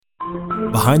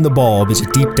Behind the Bulb is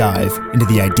a deep dive into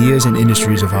the ideas and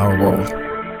industries of our world.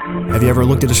 Have you ever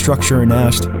looked at a structure and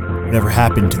asked, whatever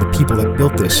happened to the people that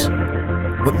built this?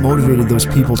 What motivated those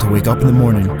people to wake up in the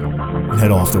morning and head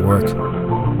off to work?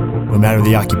 No matter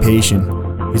the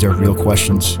occupation, these are real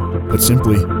questions. But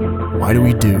simply, why do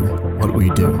we do what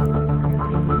we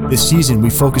do? This season,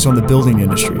 we focus on the building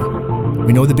industry.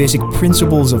 We know the basic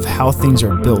principles of how things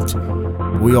are built,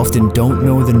 but we often don't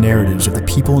know the narratives of the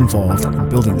people involved in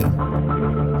building them.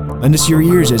 Lend us your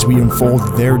ears as we unfold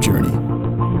their journey.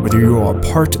 Whether you are a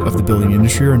part of the building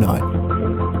industry or not,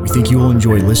 we think you will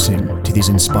enjoy listening to these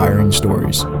inspiring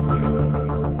stories.